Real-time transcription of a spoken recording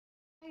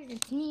Guys,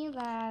 it's me,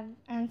 Lab,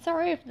 and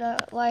sorry if the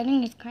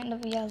lighting is kind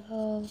of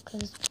yellow,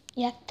 because,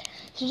 yeah,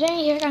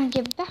 today you're gonna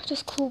get back to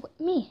school with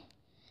me.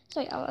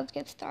 So, yeah, let's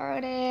get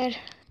started.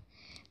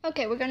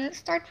 Okay, we're gonna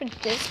start with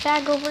this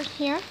bag over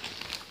here.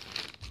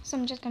 So,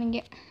 I'm just gonna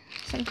get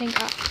something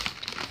up.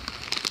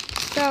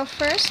 So,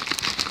 first,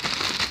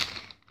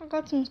 I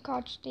got some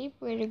Scotch tape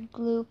with a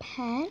glue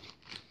pen.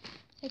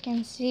 You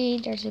can see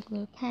there's a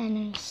glue pen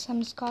and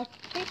some Scotch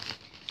tape.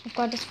 I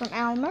got this from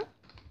Elmer.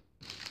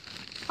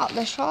 At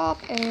the shop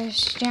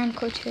is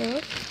Janko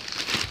too.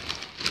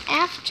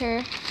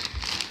 After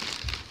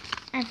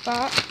I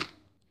bought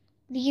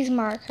these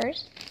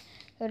markers,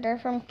 so they're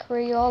from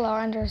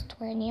Crayola and there's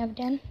 20 of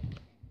them.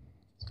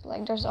 So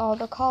like there's all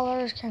the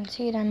colors, you can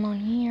see them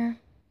on here.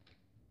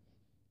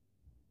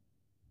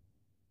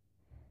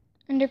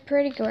 And they're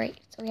pretty great,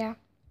 so yeah.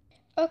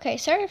 Okay,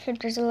 sorry if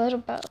there's a little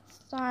bit of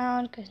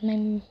sound because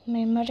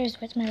my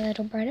mother's with my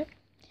little brother.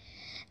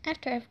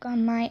 After I've got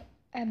my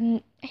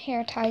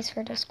hair ties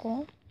for the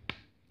school.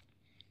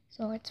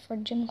 So it's for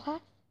gym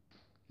class.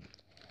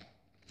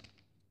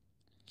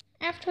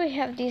 After we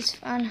have these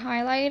fun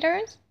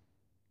highlighters,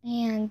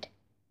 and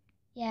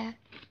yeah,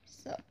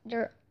 so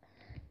they're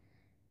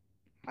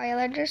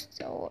highlighters,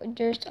 so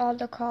there's all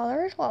the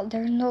colors. Well,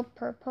 there's no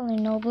purple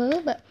and no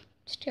blue, but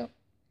still,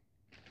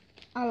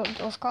 all of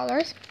those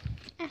colors.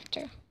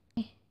 After,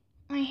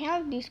 I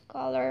have these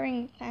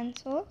coloring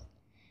pencils,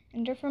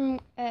 and they're from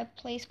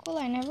Play School.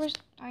 I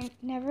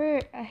never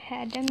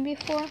had them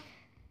before.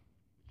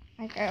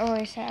 Like I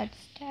always had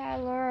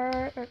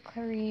Stellar or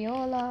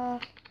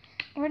Crayola.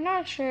 We're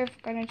not sure if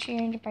we're gonna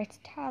change by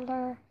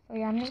Stellar. So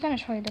yeah, I'm just gonna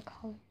show you the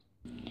colors.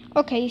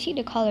 Okay, you see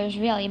the colors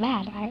really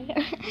bad, right?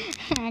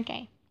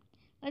 Okay,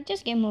 let's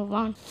just move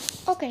on.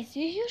 Okay, so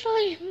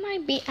usually you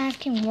might be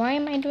asking why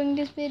am I doing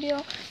this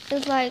video?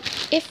 It's like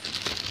if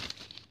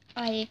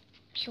like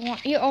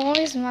you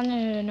always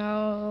wanted to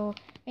know,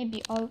 maybe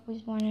you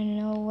always want to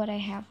know what I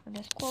have for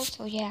the school.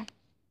 So yeah,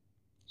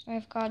 so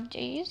I've got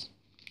these.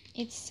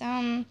 It's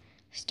some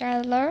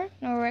Stellar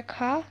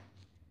Norica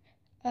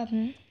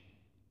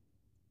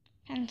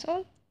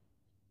pencil.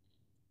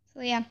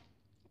 So yeah.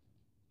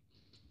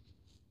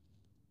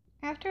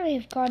 After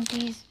we've got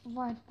these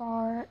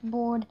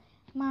whiteboard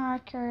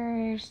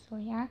markers, so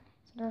yeah,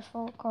 so there's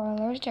 4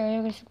 colors.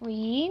 There is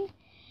green,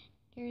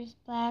 there's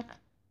black,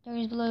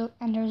 there's blue,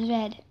 and there's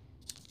red.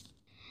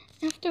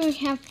 After we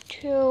have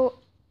 2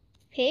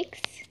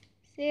 picks,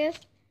 see, so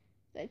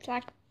it's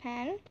like a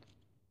pen.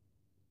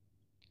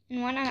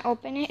 And when I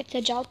open it, it's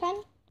a gel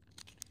pen.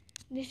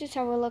 This is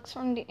how it looks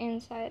from the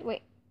inside.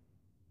 Wait.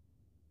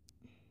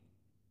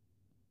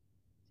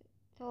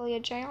 It's only a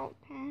gel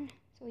pen.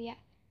 So yeah.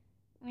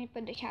 Let me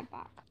put the cap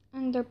back.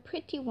 And they're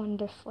pretty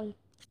wonderful.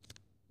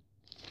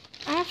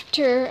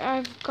 After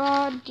I've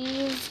got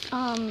these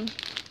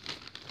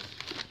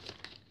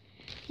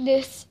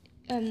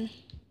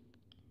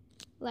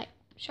like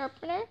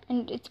sharpener,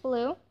 and it's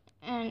blue,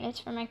 and it's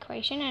from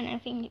Equation, and I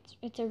think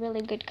it's a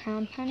really good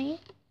company.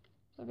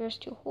 So there's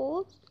 2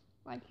 holes,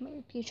 like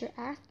my teacher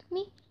asked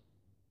me.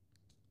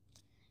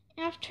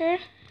 After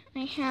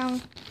I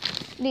have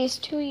these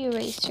 2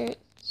 erasers,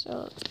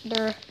 so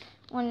they're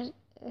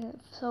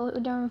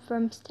they're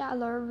from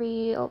Stellar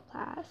Real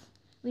Plast.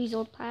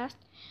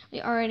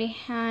 We already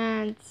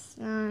had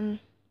some.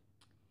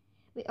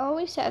 We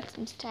always had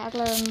some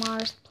Stellar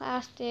Mars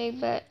plastic,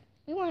 but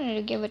we wanted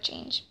to give a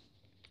change.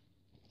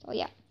 So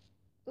yeah.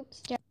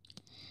 Oops.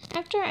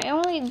 After I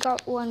only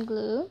got 1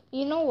 glue.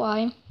 You know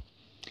why?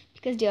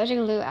 Because the other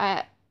glue,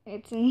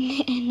 it's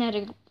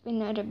in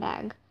another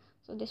bag.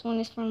 So this one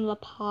is from La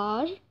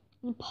Page.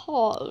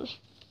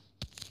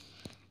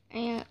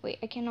 And wait,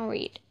 I cannot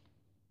read.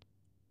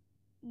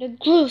 The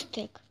glue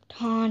stick,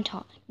 ton.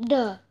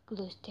 The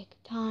glue stick,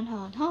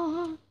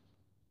 ton.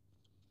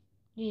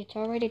 It's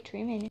already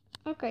 3 minutes.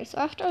 Okay, so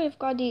after we've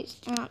got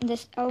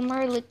this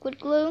Elmer liquid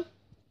glue.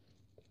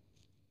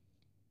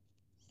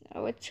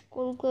 So it's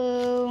school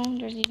glue.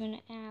 There's even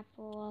an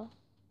apple.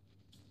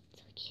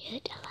 So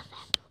cute, I love apples.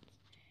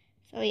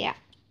 So yeah.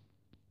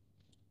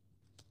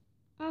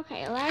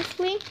 Okay,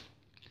 lastly,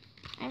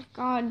 I've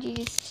got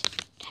these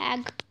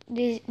tags.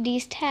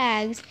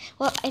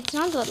 Well, it's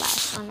not the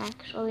last one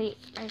actually.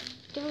 I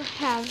still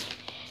have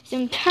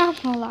some time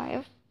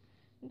alive,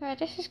 but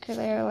this is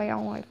clearly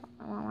only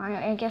for my mom.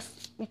 I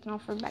guess it's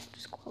not for back to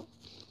school.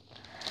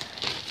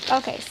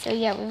 Okay, so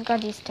yeah, we've got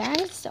these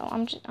tags. So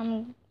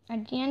I'm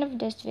at the end of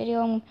this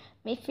video.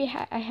 If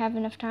I have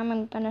enough time,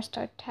 I'm gonna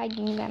start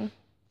tagging them.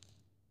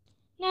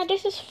 Now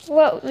this is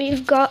what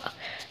we've got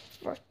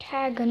for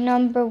tag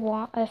number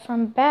 1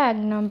 from bag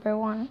number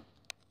 1.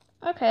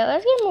 Okay,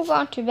 let's move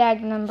on to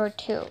bag number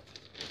 2.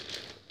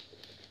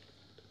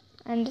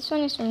 And this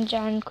one is from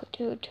Janko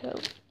too.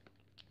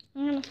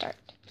 I'm gonna start.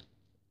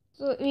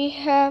 So we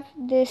have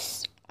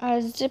this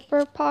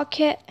zipper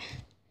pocket,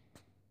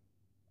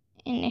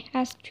 and it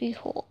has 3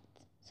 holes.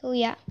 So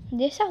yeah,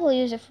 this I will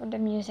use it for the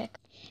music.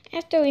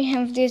 After we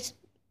have this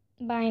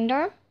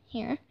binder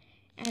here,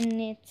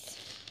 and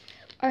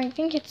I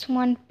think it's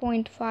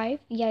 1.5.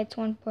 Yeah, it's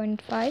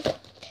 1.5.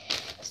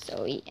 So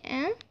So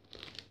yeah.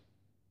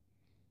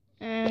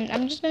 And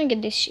I'm just gonna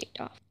get this sheet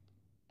off.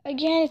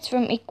 Again, it's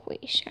from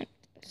equation.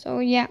 So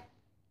yeah.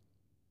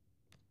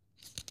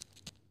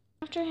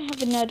 After I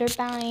have another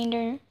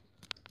binder.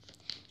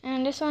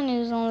 And this one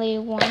is only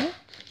one.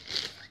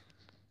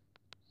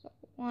 So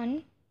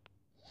one,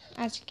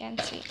 as you can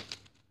see.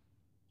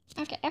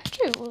 Okay,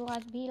 after it will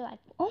be like,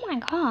 oh my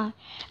god,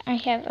 I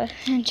have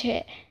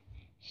 100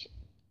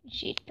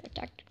 sheet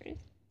protectors.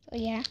 So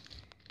yeah.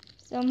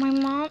 So my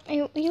mom,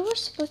 you were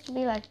supposed to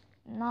be like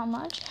not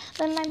much,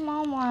 but my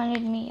mom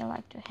wanted me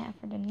like to have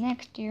for the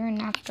next year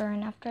and after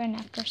and after and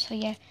after. So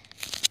yeah.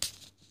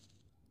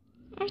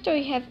 After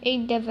we have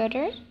 8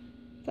 dividers.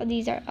 So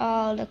these are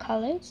all the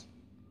colors.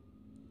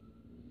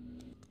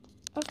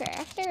 Okay,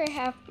 after I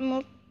have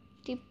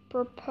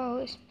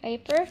multi-purpose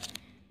paper,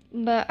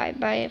 but I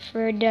buy it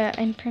for the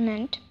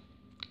imprint.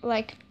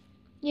 Like,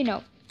 you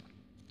know.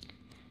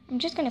 I'm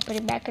just gonna put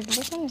it back because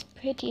this one is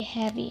pretty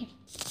heavy.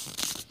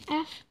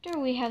 After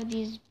we have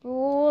these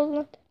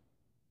ruled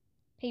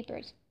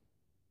papers.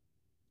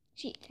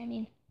 Sheets, I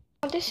mean.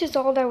 This is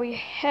all that we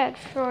had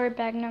for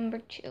bag number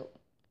 2.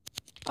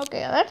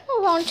 Okay, let's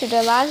move on to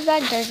the last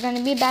bag. There's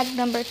gonna be bag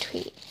number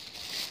 3.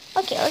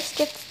 Okay, let's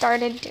get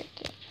started.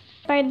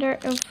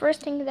 The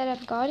first thing that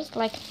I've got is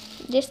like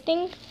this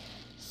thing.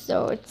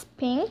 So it's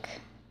pink.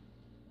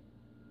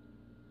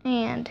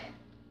 And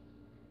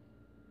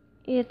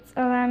it's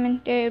a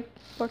laminated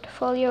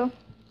portfolio.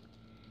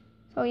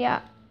 So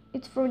yeah,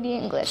 it's for the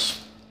English.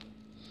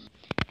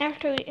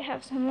 After we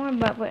have some more,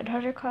 but with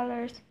other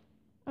colors.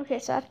 Okay,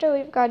 so after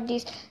we've got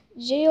these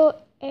Geo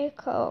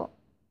Eco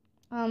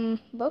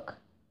book,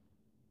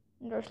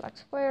 there's like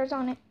squares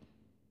on it.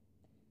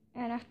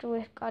 And after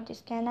we've got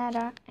this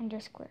Canada, and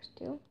there's squares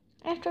too.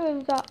 After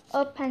we've got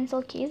a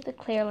pencil case, but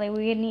clearly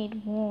we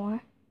need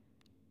more.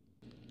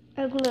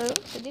 A glue.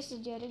 So this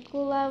is the other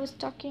glue I was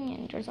talking,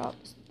 and there's all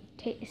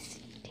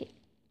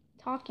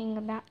talking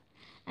about,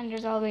 and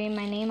there's already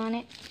my name on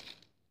it.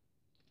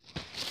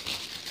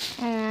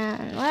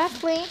 And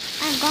lastly,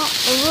 I got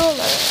a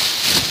ruler.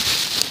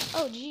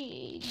 Oh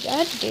gee,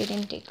 that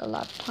didn't take a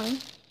lot of time.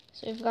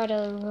 So we've got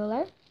a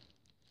ruler,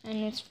 and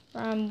it's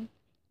from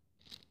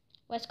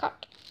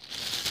Scotch.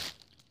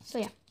 So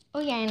yeah. Oh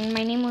yeah, and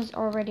my name was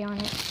already on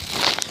it.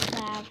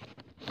 Lab.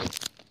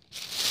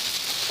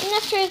 And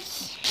after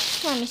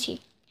it's, let me see.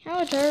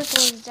 How adorable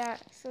is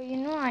that? So you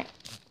know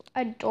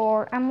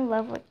I'm in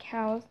love with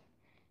cows.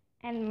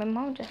 And my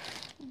mom just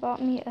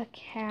bought me a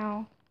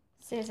cow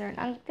scissor.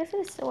 Now this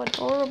is so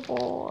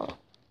adorable.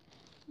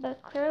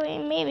 But clearly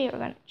maybe we're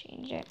gonna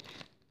change it.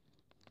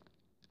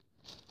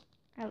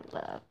 I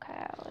love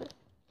cows.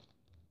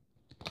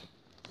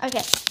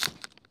 Okay.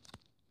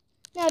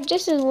 Now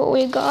this is what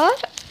we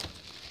got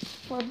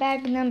for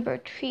bag number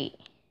 3.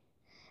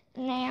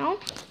 Now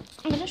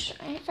I'm gonna show,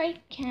 if I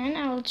can,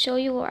 I will show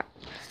you what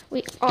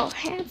we all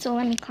had. So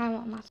let me climb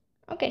on my.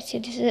 Okay, so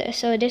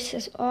this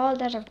is all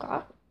that I've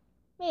got.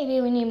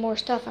 Maybe we need more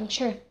stuff, I'm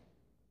sure.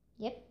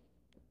 Yep.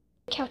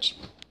 Couch.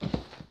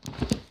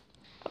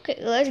 Okay,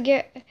 let's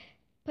get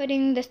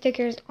putting the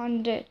stickers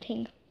on the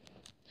thing.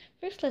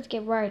 First, let's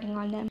get writing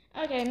on them.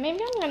 Okay,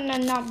 maybe I'm gonna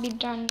not be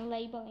done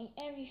labeling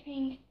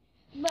everything,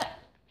 but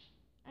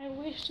I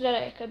wish that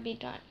I could be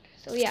done.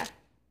 So yeah,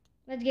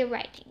 let's get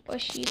writing.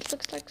 What she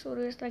looks like, so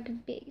there's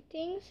like big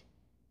things.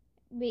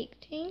 Big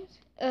things.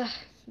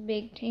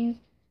 Big things.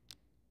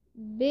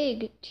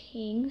 Big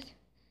things.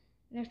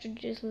 And after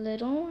just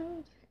little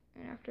ones.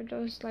 And after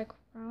those like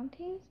round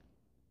things.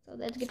 So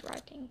let's get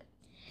writing.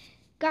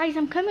 Guys,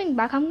 I'm coming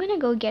back. I'm gonna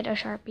go get a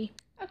Sharpie.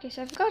 Okay,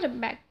 so I've got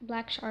a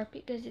black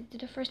Sharpie because it's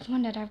the first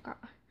one that I've got.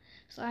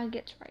 So I'll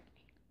get writing.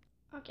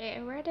 Okay,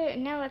 I read it.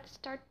 Now let's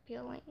start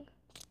peeling.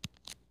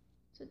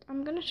 So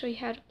I'm gonna show you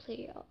how to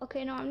peel.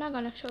 Okay, no, I'm not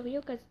gonna show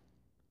you because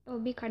it will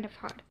be kind of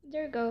hard.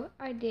 There you go.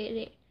 I did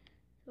it.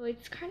 So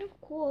it's kind of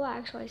cool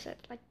actually. So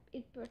it's like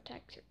it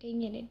protects your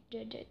thing and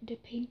the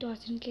paint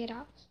doesn't get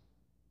out.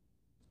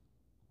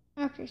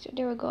 Okay, so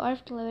there we go. I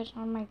have to leave it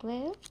on my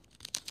glue.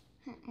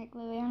 I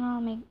glue it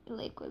on my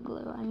liquid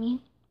glue, I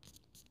mean.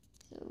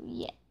 So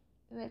yeah,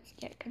 let's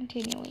get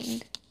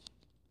continuing.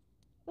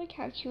 Look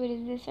how cute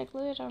is this. I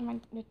glued it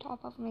on the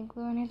top of my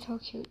glue and it's so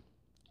cute.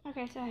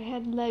 Okay, so I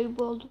had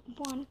labeled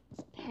 1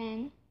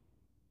 pen.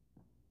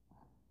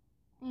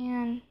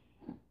 And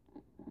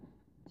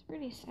it's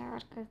pretty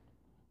sad because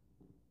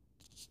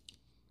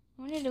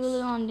I wanted to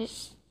glue on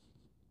this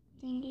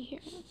thingy here,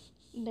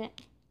 but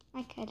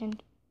I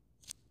couldn't.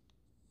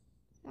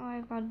 So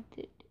I got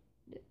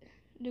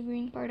the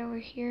green part over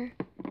here.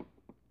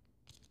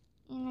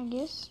 And I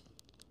guess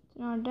it's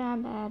not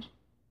that bad.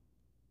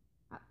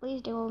 At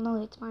least they will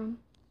know it's mine.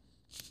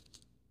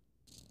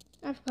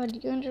 I've got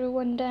the under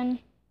one done.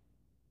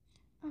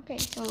 Okay,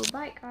 so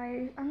bye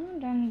guys. I'm not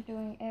done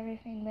doing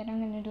everything, but I'm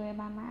gonna do it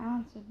by my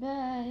own, so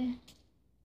bye.